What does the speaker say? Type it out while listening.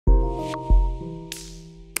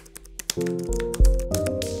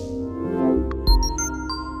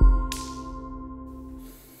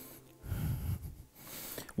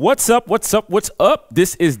What's up? What's up? What's up?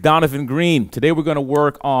 This is Donovan Green. Today we're going to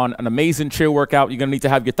work on an amazing chair workout. You're going to need to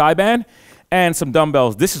have your thigh band and some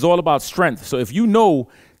dumbbells. This is all about strength. So if you know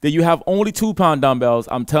that you have only 2-pound dumbbells,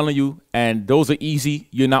 I'm telling you, and those are easy,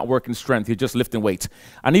 you're not working strength. You're just lifting weights.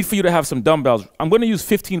 I need for you to have some dumbbells. I'm going to use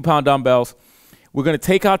 15-pound dumbbells. We're going to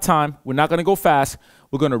take our time. We're not going to go fast.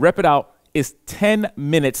 We're going to rep it out. It's 10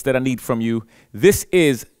 minutes that I need from you. This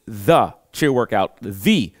is the chair workout,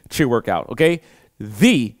 okay?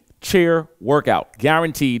 The chair workout,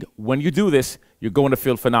 guaranteed. When you do this, you're going to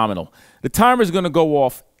feel phenomenal. The timer is going to go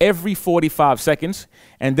off every 45 seconds,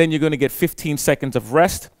 and then you're going to get 15 seconds of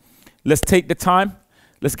rest. Let's take the time.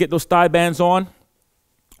 Let's get those thigh bands on.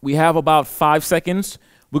 We have about 5 seconds.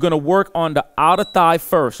 We're going to work on the outer thigh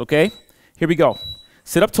first, okay? Here we go.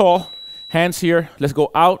 Sit up tall, hands here. Let's go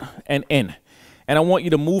out and in. And I want you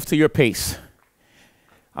to move to your pace.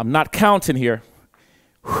 I'm not counting here.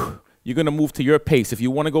 You're going to move to your pace. If you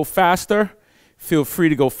want to go faster, feel free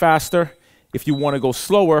to go faster. If you want to go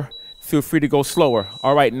slower, feel free to go slower.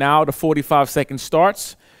 All right, now the 45 seconds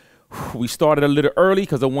starts. We started a little early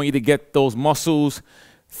because I want you to get those muscles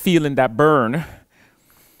feeling that burn.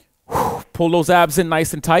 Pull those abs in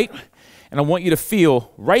nice and tight. And I want you to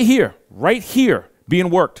feel right here, being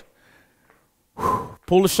worked.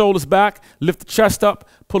 Pull the shoulders back, lift the chest up,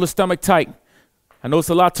 pull the stomach tight. I know it's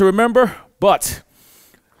a lot to remember, but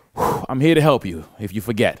I'm here to help you if you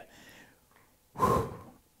forget.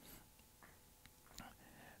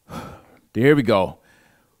 There we go.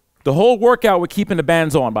 The whole workout, we're keeping the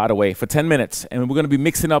bands on, by the way, for 10 minutes. And we're going to be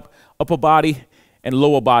mixing up upper body and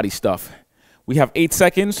lower body stuff. We have 8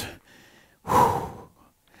 seconds.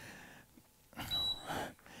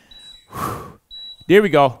 There we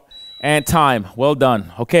go. And time. Well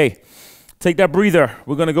done. Okay. Take that breather.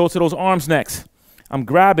 We're going to go to those arms next. I'm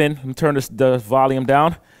grabbing, let me turn the volume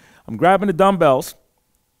down. I'm grabbing the dumbbells.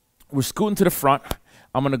 We're scooting to the front.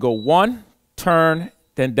 I'm going to go 1, turn,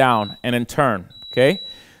 then down, and then turn, okay?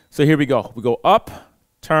 So here we go. We go up,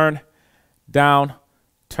 turn, down,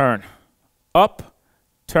 turn. Up,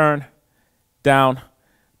 turn, down,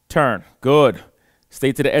 turn. Good.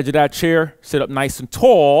 Stay to the edge of that chair. Sit up nice and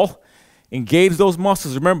tall. Engage those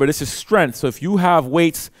muscles. Remember, this is strength. So if you have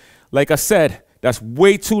weights, like I said, that's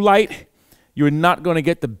way too light, you're not going to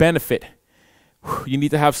get the benefit. You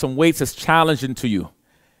need to have some weights that's challenging to you.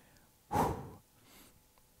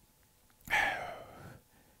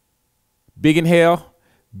 Big inhale,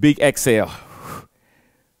 big exhale.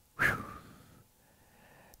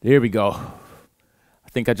 There we go. I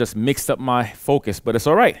think I just mixed up my focus, but it's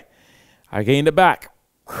all right. I gained it back.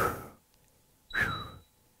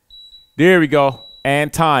 There we go.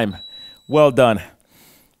 And time. Well done.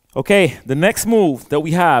 Okay, the next move that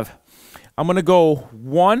we have, I'm going to go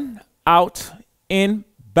 1, out, in,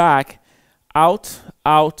 back, out,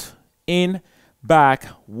 out, in, back,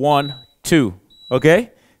 1, 2.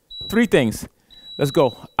 Okay? 3 things. Let's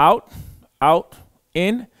go. Out, out,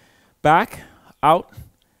 in, back, out,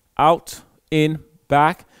 out, in,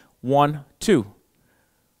 back, 1, 2.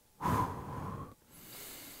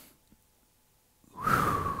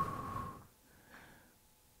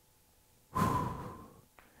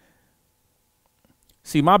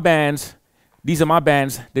 See, my bands, these are my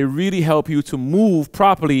bands, they really help you to move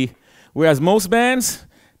properly, whereas most bands,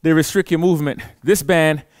 they restrict your movement. This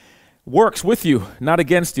band works with you, not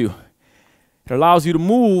against you. It allows you to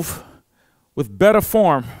move with better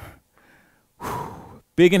form.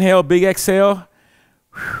 Big inhale, big exhale.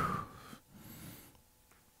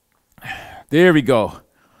 There we go.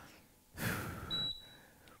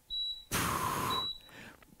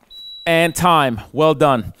 And time. Well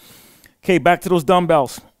done. Okay, back to those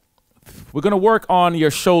dumbbells. We're going to work on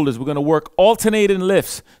your shoulders. We're going to work alternating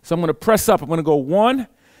lifts. So I'm going to press up. I'm going to go 1,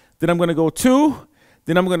 then I'm going to go 2,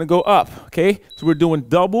 then I'm going to go up. Okay, so we're doing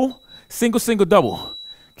double, single, single, double.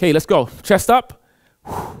 Okay, let's go. Chest up.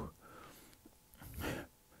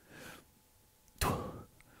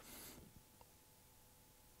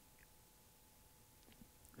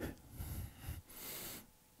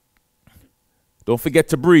 Don't forget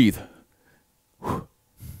to breathe.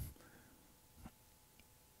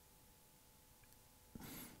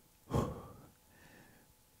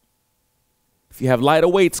 If you have lighter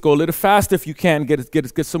weights, go a little faster if you can.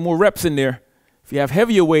 Get some more reps in there. If you have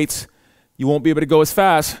heavier weights, you won't be able to go as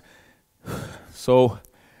fast. So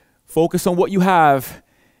focus on what you have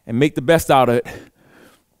and make the best out of it.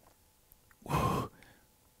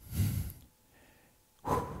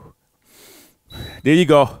 There you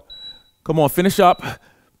go. Come on, finish up.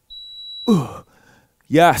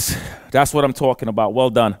 Yes, that's what I'm talking about. Well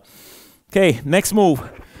done. Okay, next move.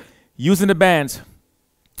 Using the bands.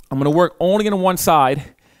 I'm going to work only on one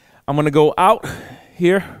side. I'm going to go out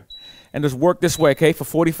here and just work this way, okay, for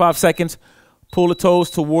 45 seconds. Pull the toes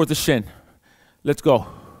towards the shin. Let's go.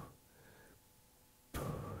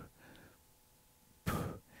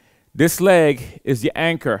 This leg is your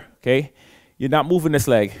anchor, okay? You're not moving this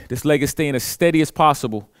leg. This leg is staying as steady as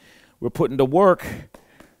possible. We're putting the work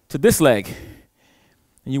to this leg.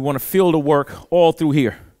 And you want to feel the work all through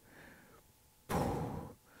here.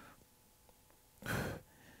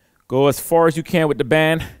 Go as far as you can with the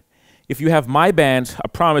band. If you have my bands, I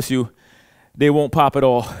promise you, they won't pop at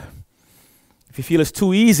all. If you feel it's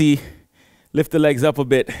too easy, lift the legs up a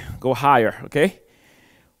bit. Go higher, okay?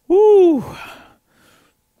 Woo!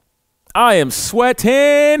 I am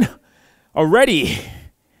sweating already.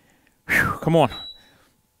 Whew, come on.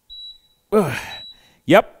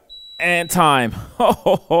 Yep, and time.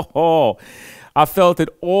 I felt it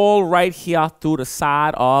all right here through the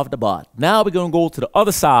side of the butt. Now we're going to go to the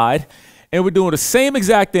other side, and we're doing the same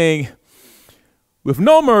exact thing with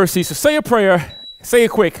no mercy. So say a prayer. Say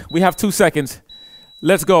it quick. We have 2 seconds.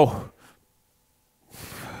 Let's go.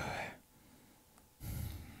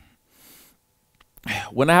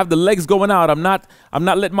 When I have the legs going out, I'm not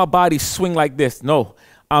letting my body swing like this. No,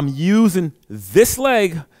 I'm using this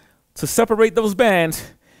leg to separate those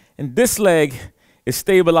bands, and this leg is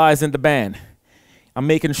stabilizing the band. I'm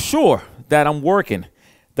making sure that I'm working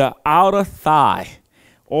the outer thigh.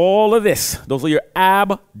 All of this, those are your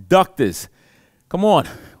abductors. Come on,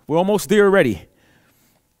 we're almost there already.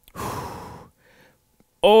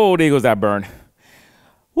 Oh, there goes that burn.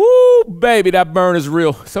 Woo, baby, that burn is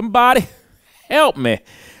real. Somebody help me.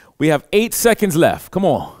 We have 8 seconds left. Come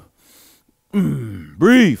on.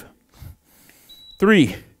 Breathe.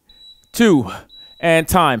 3, 2, and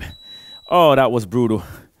time. Oh, that was brutal.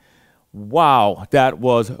 Wow, that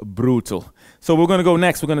was brutal. So we're going to go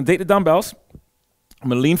next. We're going to take the dumbbells. I'm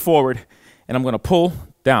going to lean forward, and I'm going to pull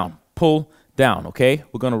down, okay?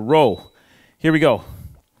 We're going to roll. Here we go.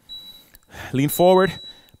 Lean forward,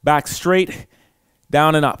 back straight,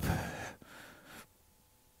 down and up.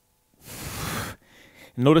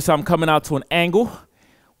 Notice I'm coming out to an angle.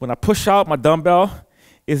 When I push out, my dumbbell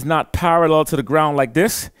is not parallel to the ground like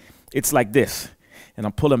this. It's like this. And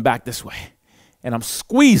I'm pulling back this way. And I'm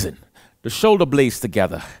squeezing the shoulder blades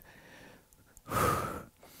together.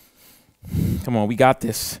 Come on, we got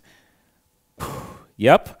this.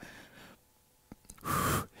 Yep.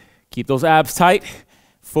 Keep those abs tight.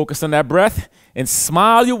 Focus on that breath. And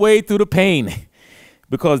smile your way through the pain.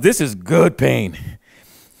 Because this is good pain.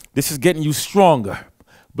 This is getting you stronger.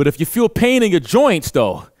 But if you feel pain in your joints,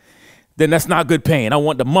 though, then that's not good pain. I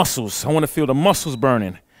want the muscles. I want to feel the muscles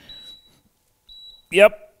burning.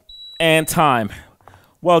 Yep. And time.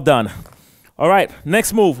 Well done. All right.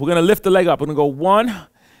 Next move. We're going to lift the leg up. We're going to go 1,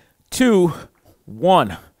 2,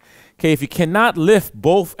 1. Okay. If you cannot lift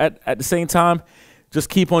both at the same time, just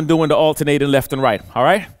keep on doing the alternating left and right. All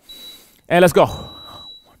right. And let's go.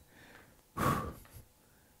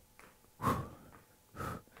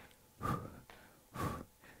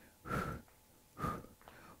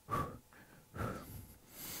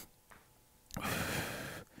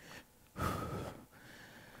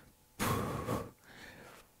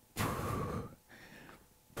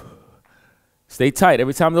 Stay tight.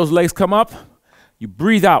 Every time those legs come up, you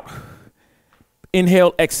breathe out.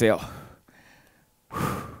 Inhale, exhale.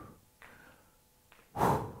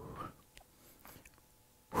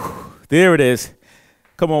 There it is.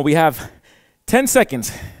 Come on, we have 10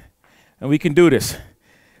 seconds, and we can do this.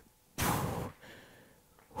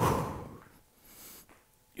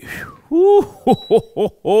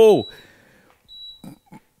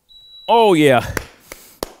 Oh, yeah.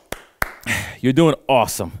 You're doing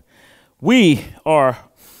awesome. We are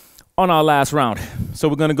on our last round. So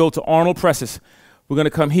we're going to go to Arnold presses. We're going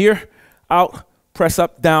to come here, out, press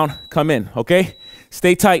up, down, come in, okay?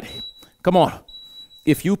 Stay tight. Come on.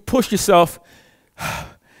 If you push yourself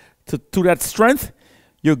to that strength,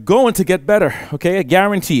 you're going to get better, okay? I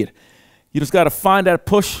guarantee it. You just got to find that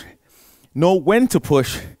push, know when to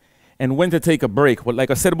push, and when to take a break. But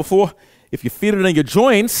like I said before, if you feel it in your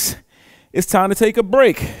joints, it's time to take a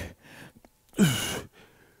break.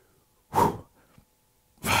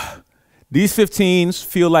 These 15s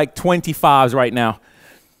feel like 25s right now.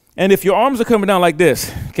 And if your arms are coming down like this,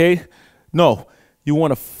 okay, no, you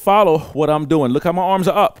want to follow what I'm doing. Look how my arms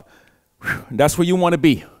are up. That's where you want to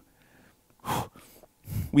be.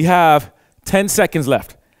 We have 10 seconds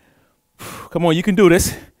left. Come on, you can do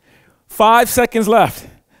this. 5 seconds left.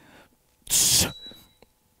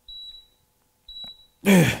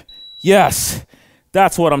 Yes,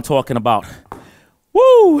 That's what I'm talking about.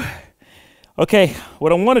 Woo! Okay,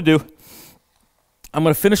 what I want to do, I'm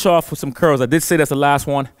going to finish off with some curls. I did say that's the last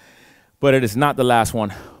one, but it is not the last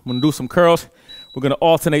one. I'm going to do some curls. We're going to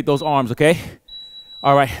alternate those arms, okay?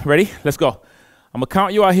 All right, ready? Let's go. I'm going to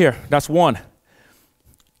count you out here. That's 1,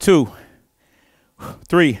 2,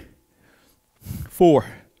 3, 4,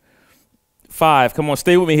 5. Come on,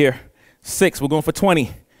 stay with me here. 6, we're going for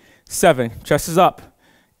 20. 7, chest is up.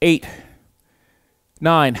 8,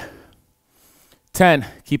 9, 10,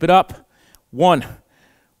 keep it up. 1,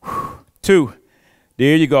 2,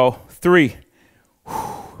 there you go. 3,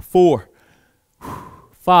 4,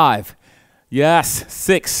 5, yes.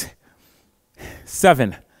 6,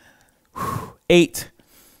 7, 8,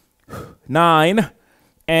 9,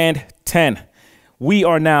 and 10. We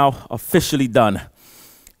are now officially done.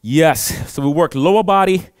 Yes, so we work lower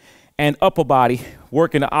body and upper body,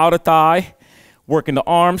 working the outer thigh, working the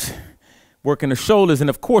arms, working the shoulders, and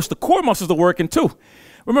of course the core muscles are working too.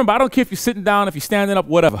 Remember, I don't care if you're sitting down, if you're standing up,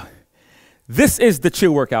 whatever. This is the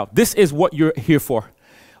chill workout. This is what you're here for,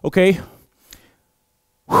 okay?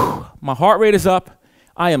 My heart rate is up.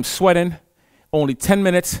 I am sweating. Only 10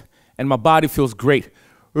 minutes, and my body feels great.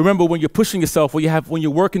 Remember, when you're pushing yourself, when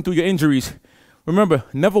you're working through your injuries, remember,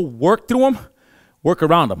 never work through them, work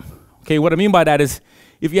around them. Okay, what I mean by that is,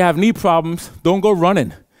 if you have knee problems, don't go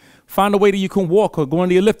running. Find a way that you can walk or go on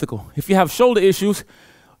the elliptical. If you have shoulder issues,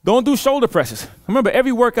 don't do shoulder presses. Remember,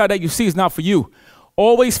 every workout that you see is not for you.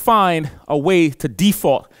 Always find a way to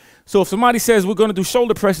default. So if somebody says we're going to do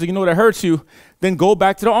shoulder presses, you know that hurts you, then go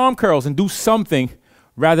back to the arm curls and do something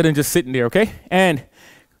rather than just sitting there, okay? And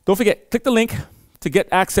don't forget, click the link to get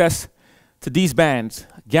access to these bands.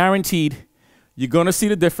 Guaranteed, you're going to see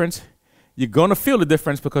the difference. You're going to feel the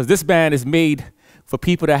difference because this band is made for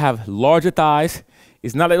people that have larger thighs.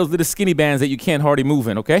 It's not like those little skinny bands that you can't hardly move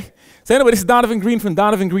in, okay? So anyway, this is Donovan Green from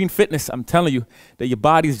Donovan Green Fitness. I'm telling you that your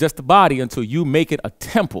body is just a body until you make it a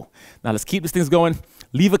temple. Now let's keep these things going.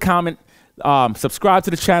 Leave a comment, subscribe to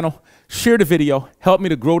the channel, share the video, help me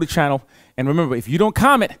to grow the channel. And remember, if you don't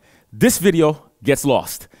comment, this video gets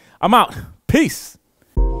lost. I'm out. Peace.